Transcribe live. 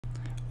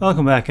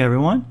Welcome back,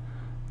 everyone.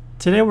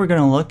 Today we're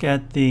going to look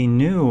at the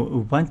new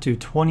Ubuntu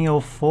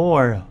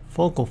 20.04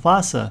 Focal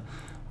Fossa,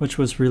 which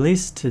was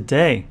released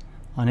today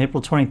on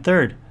April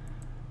 23rd.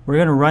 We're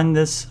going to run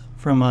this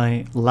from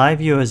a live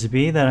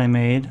USB that I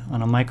made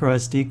on a micro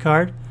SD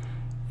card,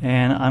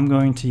 and I'm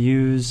going to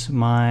use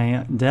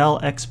my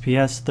Dell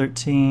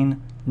XPS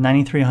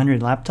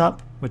 9300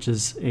 laptop, which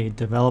is a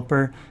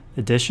developer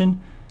edition,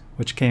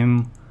 which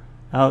came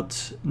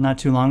out not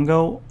too long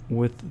ago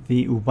with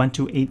the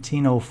Ubuntu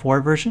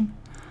 18.04 version.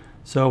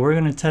 So we're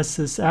going to test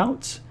this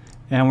out,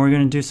 and we're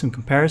going to do some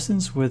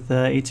comparisons with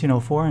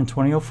 18.04 and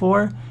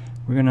 20.04.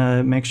 We're going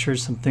to make sure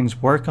some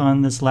things work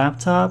on this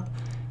laptop.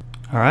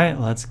 Alright,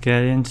 let's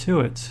get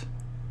into it.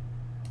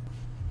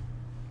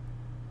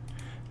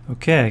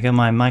 Okay, I got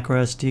my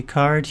micro SD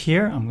card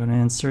here. I'm going to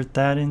insert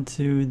that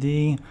into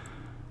the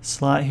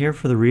slot here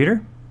for the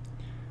reader.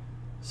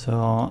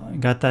 So I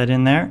got that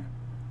in there.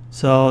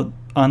 So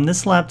on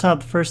this laptop,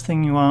 the first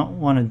thing you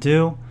want to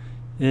do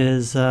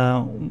is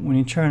when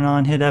you turn it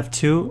on, hit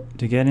F2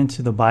 to get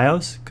into the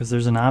BIOS, because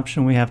there's an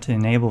option we have to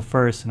enable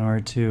first in order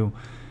to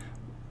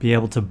be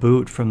able to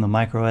boot from the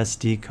micro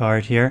SD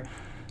card here.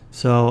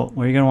 So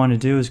what you're going to want to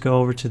do is go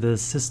over to the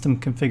System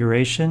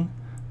Configuration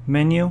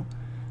menu,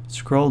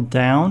 scroll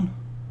down,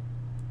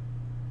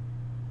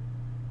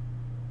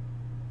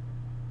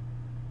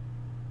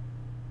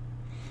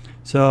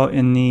 so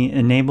in the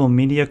Enable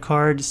Media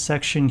Card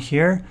section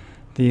here,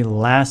 the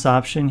last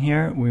option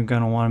here, we're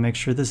going to want to make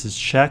sure this is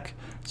check,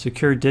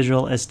 Secure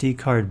Digital SD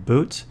Card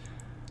Boot.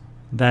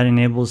 That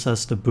enables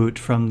us to boot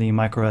from the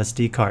micro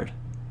SD card.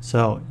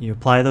 So you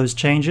apply those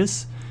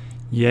changes,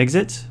 you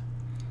exit,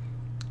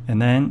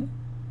 and then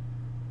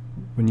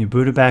when you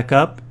boot it back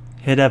up,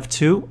 hit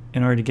F2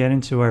 in order to get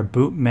into our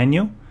boot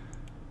menu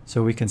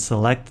so we can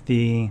select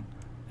the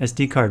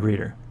SD card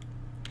reader.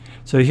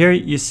 So here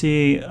you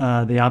see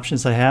the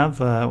options I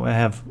have. I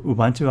have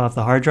Ubuntu off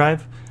the hard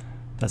drive.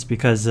 That's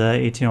because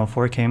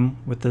 18.04 came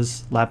with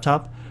this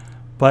laptop.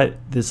 But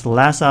this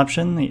last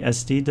option, the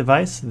SD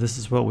device, this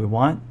is what we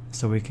want,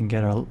 so we can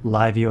get our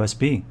live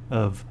USB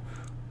of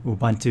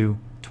Ubuntu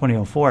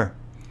 20.04.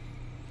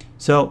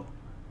 So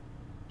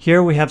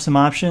here we have some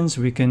options.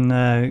 We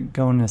can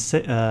go into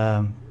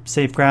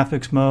safe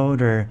graphics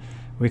mode, or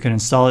we can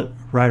install it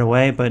right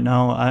away. But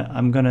no,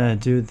 I'm going to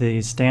do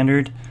the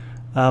standard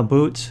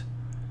boot.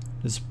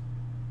 Just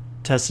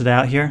test it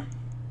out here.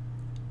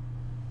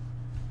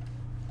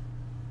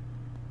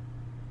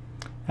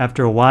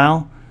 After a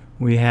while,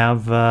 we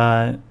have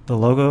the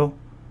logo,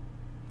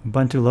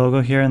 Ubuntu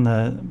logo here in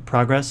the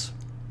progress.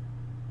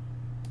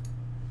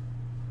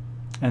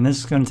 And this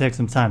is going to take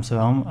some time, so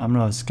I'm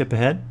going to skip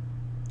ahead.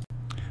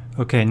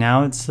 Okay,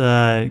 now it's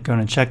going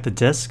to check the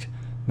disk,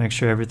 make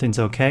sure everything's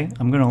okay.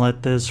 I'm going to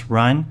let this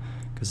run,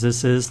 because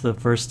this is the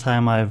first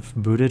time I've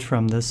booted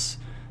from this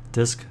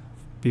disk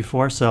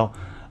before. So,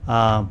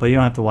 but you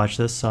don't have to watch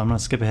this, so I'm going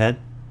to skip ahead.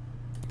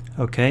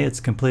 Okay, it's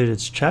completed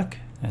its check,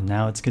 and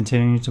now it's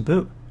continuing to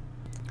boot.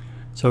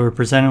 So we're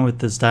presented with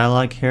this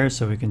dialog here,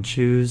 so we can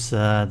choose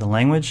the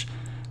language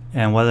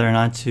and whether or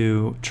not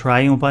to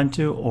try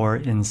Ubuntu or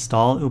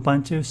install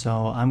Ubuntu.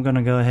 So I'm going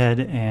to go ahead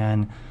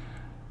and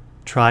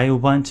try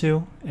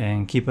Ubuntu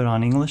and keep it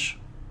on English.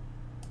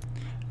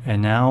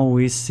 And now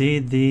we see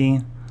the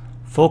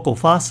Focal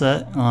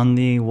Fossa on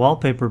the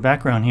wallpaper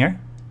background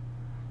here,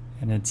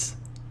 and it's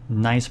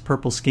nice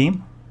purple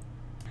scheme.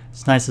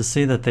 It's nice to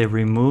see that they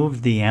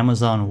removed the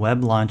Amazon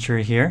web launcher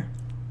here.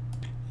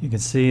 You can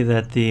see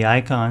that the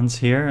icons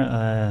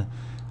here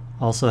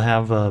also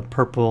have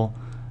purple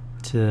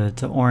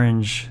to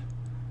orange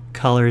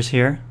colors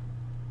here.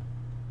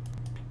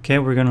 Okay,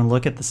 we're going to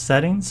look at the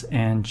settings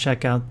and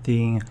check out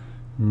the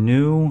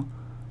new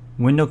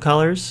window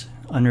colors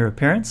under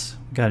Appearance.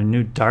 We've got a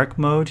new dark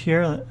mode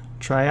here.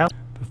 Try out.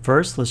 But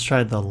first, let's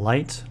try the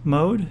light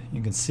mode.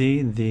 You can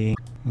see the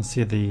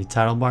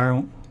title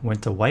bar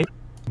went to white.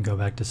 Go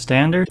back to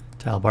standard.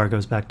 Title bar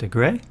goes back to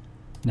gray.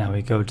 Now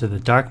we go to the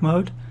dark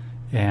mode,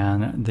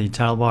 and the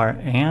title bar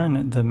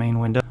and the main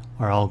window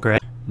are all gray.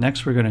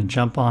 Next, we're going to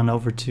jump on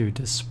over to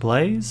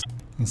displays.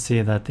 You can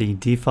see that the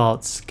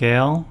default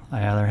scale,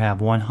 I either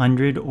have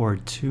 100 or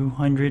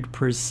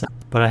 200%,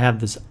 but I have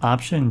this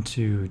option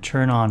to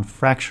turn on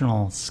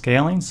fractional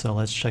scaling, so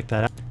let's check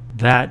that out.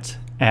 That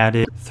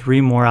added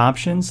 3 more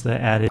options. That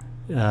added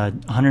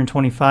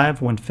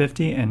 125,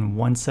 150, and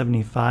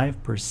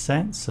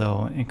 175%,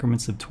 so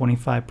increments of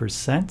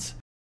 25%.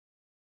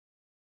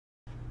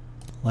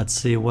 Let's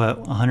see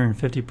what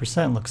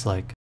 150% looks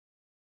like.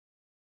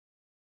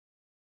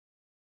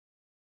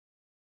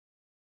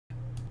 A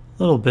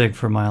little big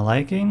for my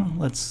liking.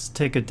 Let's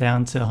take it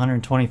down to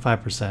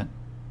 125%.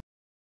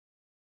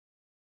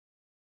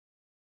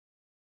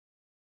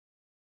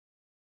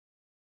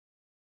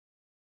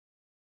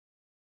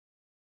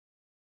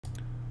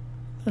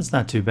 That's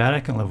not too bad. I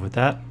can live with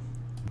that.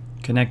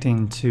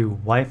 Connecting to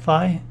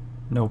Wi-Fi,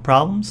 no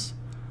problems.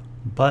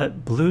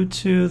 But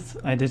Bluetooth,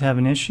 I did have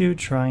an issue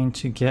trying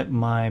to get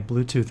my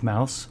Bluetooth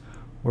mouse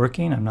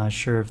working. I'm not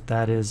sure if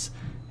that is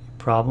a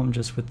problem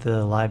just with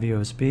the live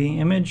USB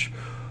image,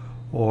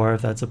 or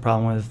if that's a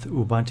problem with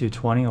Ubuntu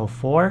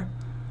 20.04.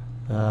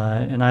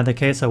 In either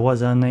case, I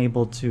was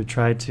unable to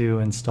try to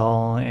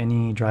install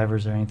any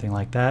drivers or anything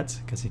like that,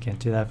 because you can't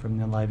do that from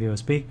the live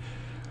USB.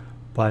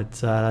 But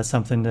that's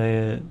something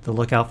to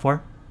look out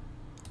for.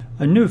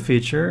 A new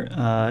feature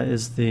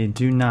is the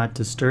Do Not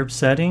Disturb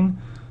setting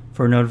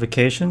for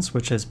notifications,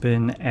 which has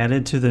been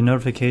added to the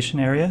notification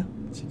area,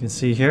 as you can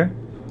see here.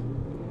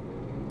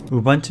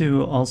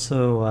 Ubuntu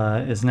also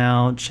is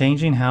now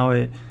changing how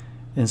it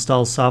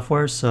installs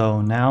software,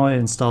 so now it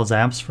installs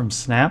apps from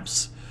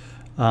snaps.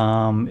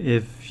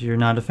 If you're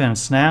not a fan of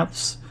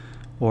snaps,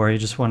 or you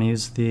just want to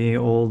use the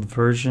old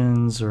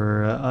versions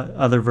or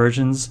other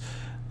versions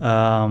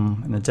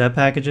in the dev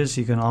packages,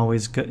 you can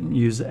always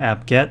use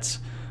apt-get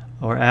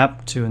or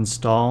apt to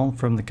install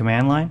from the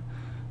command line,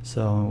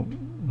 so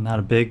not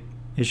a big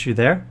issue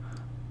there.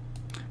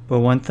 But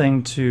one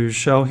thing to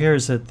show here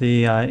is that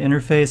the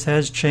interface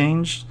has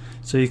changed,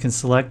 so you can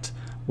select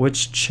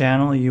which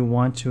channel you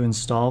want to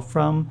install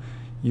from.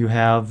 You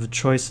have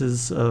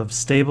choices of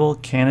stable,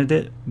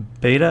 candidate,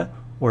 beta,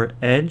 or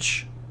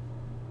edge.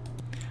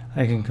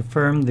 I can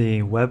confirm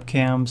the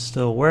webcam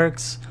still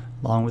works,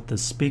 along with the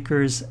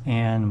speakers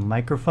and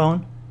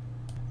microphone.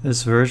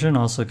 This version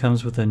also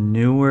comes with a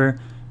newer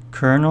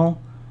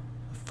kernel,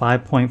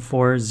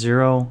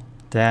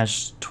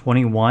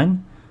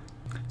 5.40-21.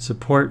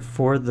 Support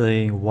for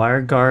the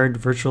WireGuard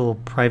Virtual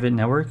Private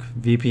Network,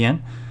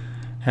 VPN,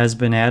 has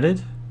been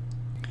added.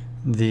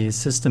 The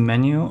system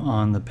menu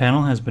on the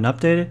panel has been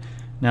updated.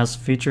 Now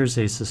features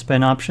a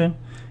suspend option,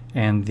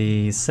 and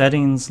the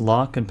settings,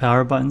 lock, and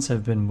power buttons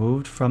have been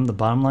moved from the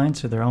bottom line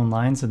to their own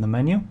lines in the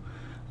menu.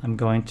 I'm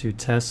going to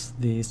test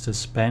the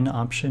suspend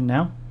option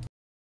now.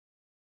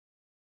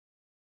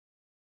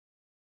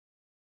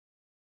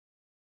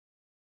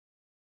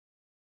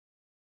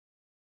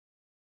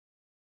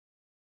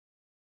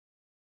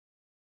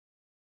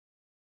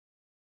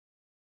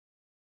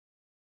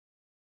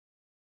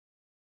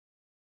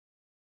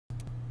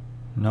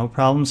 No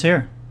problems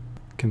here.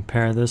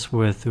 Compare this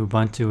with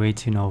Ubuntu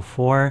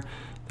 18.04.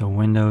 The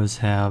windows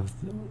have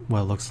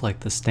what looks like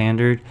the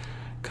standard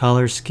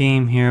color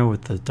scheme here,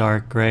 with the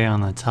dark gray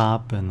on the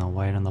top and the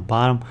white on the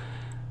bottom.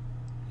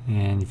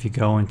 And if you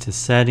go into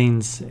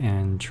settings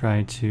and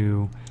try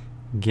to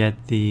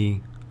get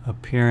the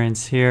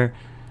appearance here,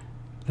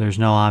 there's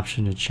no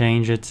option to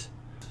change it.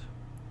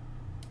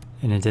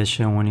 In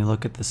addition, when you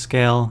look at the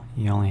scale,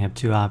 you only have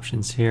two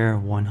options here,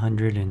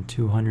 100 and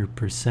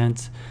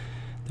 200%.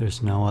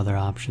 There's no other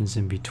options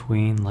in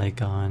between,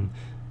 like on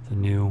the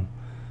new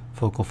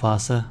Focal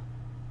Fossa.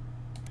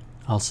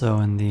 Also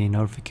in the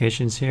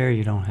notifications here,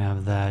 you don't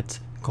have that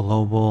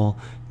global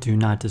Do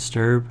Not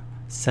Disturb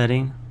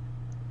setting.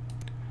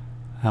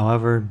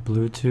 However,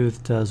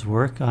 Bluetooth does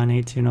work on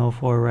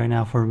 18.04 right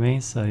now for me,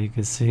 so you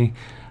can see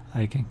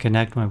I can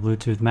connect my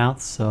Bluetooth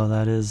mouse, so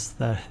that is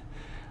that.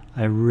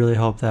 I really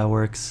hope that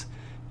works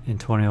in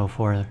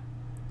 20.04.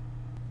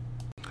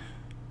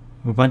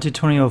 Ubuntu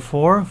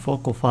 20.04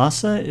 Focal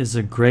Fossa is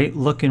a great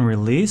looking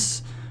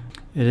release.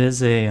 It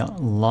is a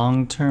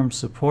long-term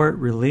support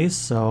release,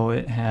 so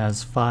it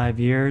has 5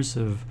 years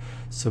of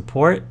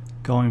support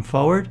going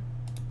forward.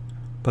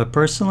 But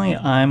personally,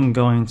 I'm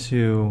going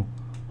to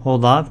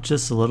hold off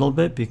just a little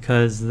bit,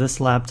 because this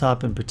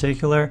laptop in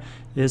particular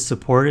is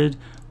supported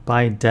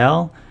by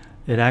Dell.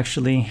 It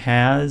actually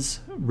has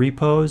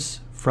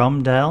repos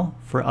from Dell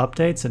for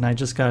updates, and I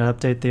just got an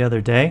update the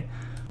other day.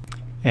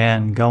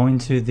 And going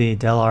to the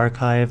Dell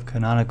archive,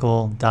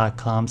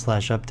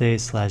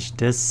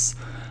 canonical.com/update/disks,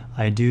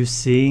 I do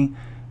see,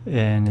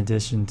 in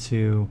addition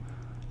to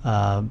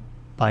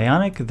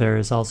Bionic, there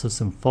is also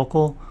some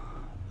Focal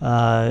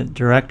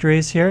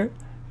directories here,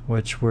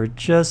 which were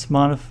just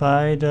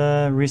modified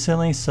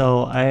recently.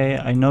 So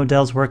I know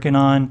Dell's working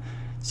on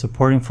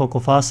supporting Focal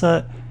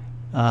Fossa,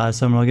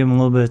 so I'm going to give them a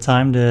little bit of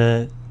time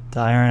to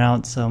iron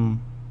out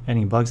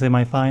any bugs they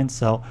might find.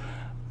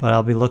 But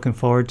I'll be looking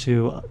forward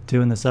to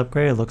doing this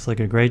upgrade. It looks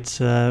like a great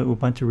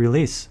Ubuntu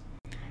release.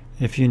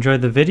 If you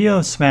enjoyed the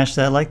video, smash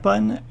that like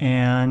button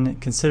and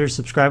consider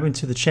subscribing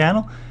to the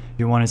channel if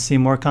you want to see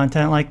more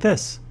content like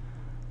this.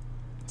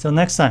 Until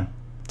next time,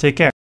 take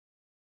care.